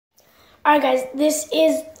Alright guys, this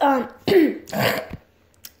is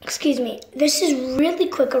excuse me. This is a really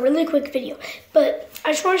quick video. But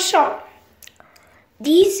I just want to show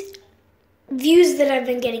these views that I've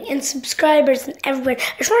been getting and subscribers and everybody.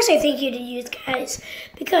 I just want to say thank you to you guys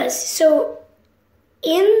because in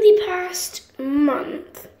the past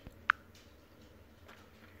month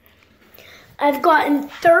I've gotten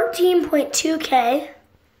 13.2K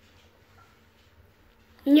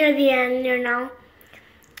near the end, near now.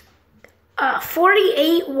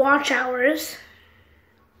 48 watch hours,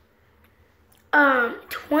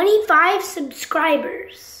 25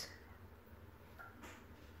 subscribers,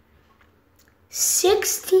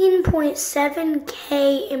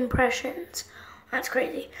 16.7K impressions. That's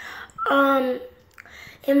crazy.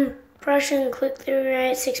 Impression click-through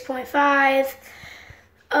rate 6.5.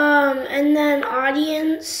 And then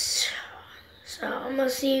audience. So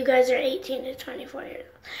most of you guys are 18 to 24 years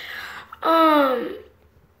old.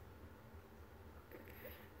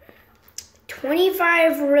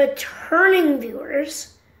 25 returning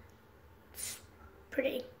viewers. It's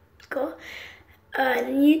pretty cool.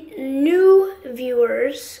 New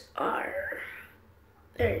viewers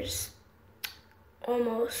there's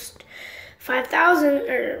almost 5,000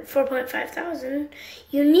 or 4.5 thousand.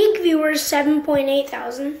 Unique viewers 7.8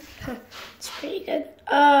 thousand. It's pretty good.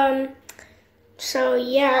 So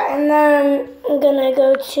yeah, and then I'm gonna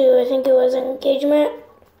go to, I think it was engagement.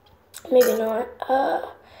 Maybe not.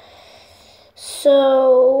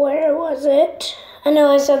 So where was it? I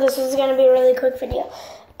know I said this was gonna be a really quick video.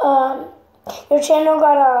 Your channel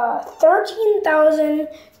got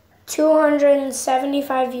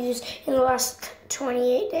 13,275 views in the last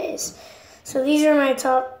 28 days. So these are my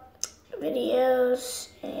top videos,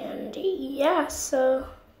 and yeah, so